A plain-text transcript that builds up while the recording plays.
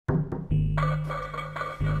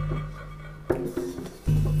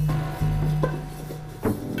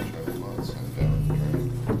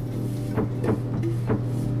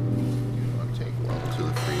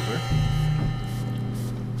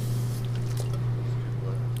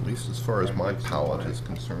least as far as my palate is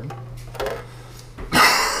concerned.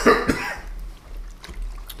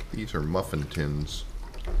 These are muffin tins.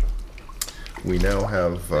 We now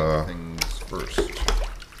have things first.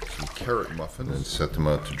 Some carrot muffins and set them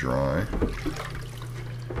out to dry.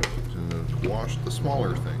 To wash the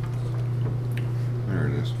smaller things. There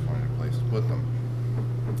it is. Find a place to put them.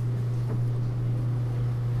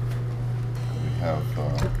 We have.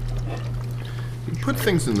 You can put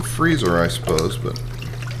things in the freezer, I suppose, but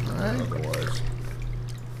otherwise,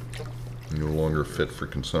 no longer fit for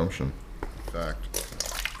consumption. In fact,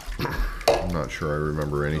 I'm not sure I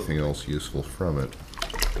remember anything else useful from it.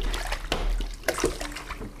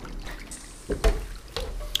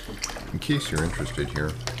 In case you're interested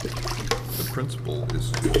here, the principle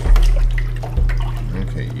is to,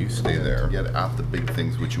 okay, you stay there, get at the big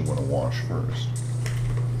things which you want to wash first.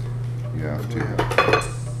 You have to,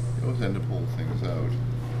 you always end up pull things out.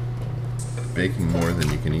 Baking more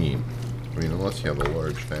than you can eat. I mean, unless you have a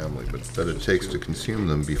large family, but that it takes to consume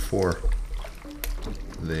them before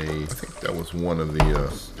they, I think that was one of the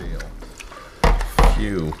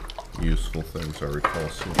few useful things I recall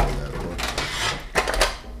seeing in that book.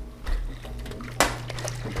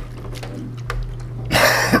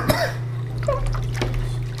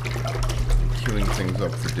 Queuing things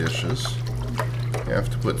up for dishes. You have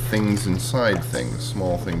to put things inside things,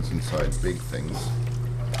 small things inside big things.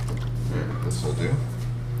 This will do.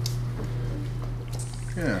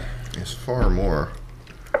 Yeah, it's far more.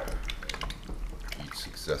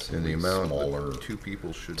 And the amount smaller two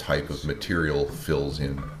people should type of material fills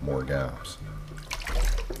in more gaps.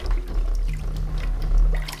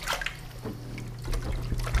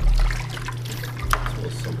 As well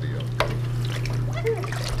as somebody else.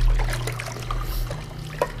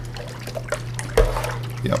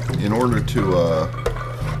 Yep. In order to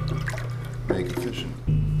make efficient,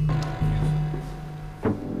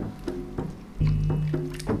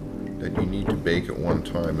 you need to bake at one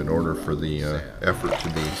time in order for the effort to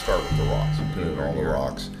be. Start with the rocks. You put in all the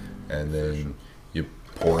rocks, and then you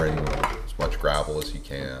pour in as much gravel as you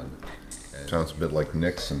can. And sounds a bit like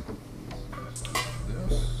Nixon.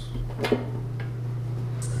 This.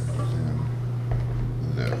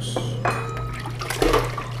 And this.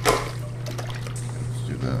 Let's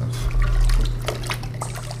do that.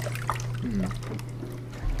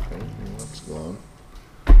 Okay, that's gone.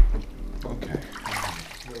 Okay.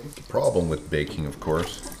 The problem with baking, of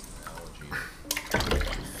course,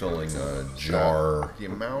 filling a jar, the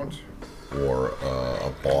amount, or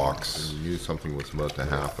a box. You knew something was about to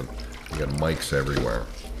happen. You got mics everywhere,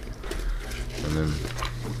 and then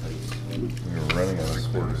you're running out of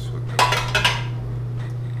quarters.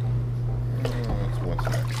 That's what's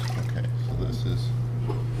next. Okay, so this is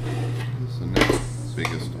the next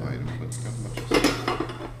biggest item, but it's got much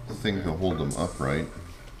of thing to hold them upright.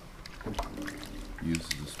 Uses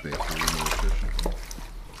the space a little more efficiently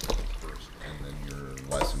first, and then your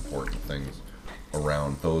less important things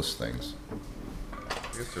around those things. I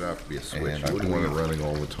guess it'd have to be a switch. You wouldn't want it running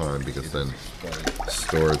all the time because then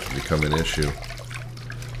storage would become an issue.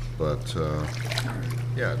 But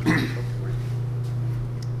yeah,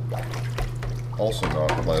 also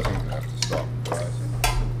not pleasant. You have to stop rising.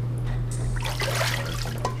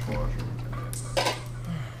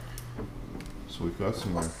 So we've got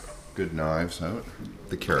some good knives out.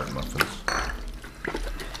 The carrot muffins.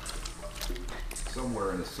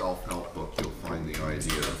 Somewhere in a self-help book you'll find the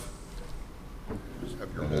idea of just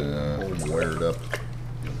have your whole home wired up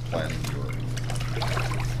and planning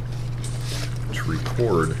to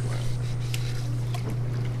record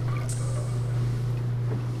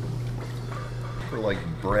for like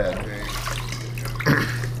bread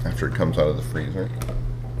after it comes out of the freezer.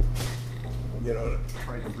 You know,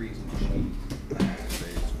 try to freeze and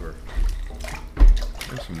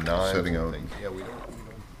there's some knives setting out things. Yeah, we don't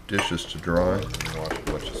dishes to dry and wash a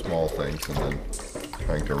bunch of small things and then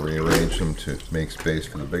trying to rearrange them to make space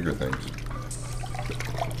for the bigger things.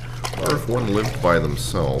 Or if one lived by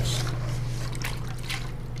themselves.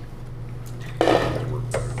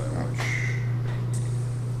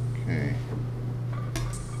 Okay.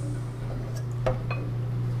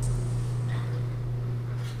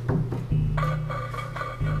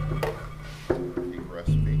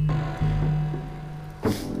 Recipe.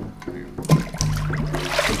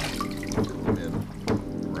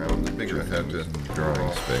 Around the bigger head to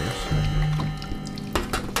drying space.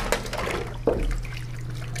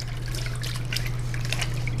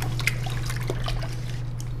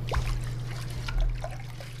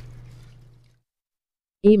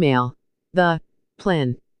 Email the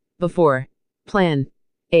plan before plan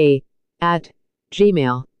a at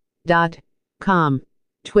gmail.com.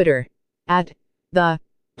 Twitter at the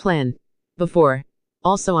plan before.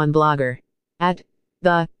 Also on Blogger at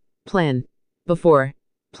the plan before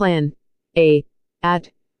plan a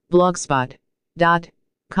at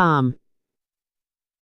blogspot.com.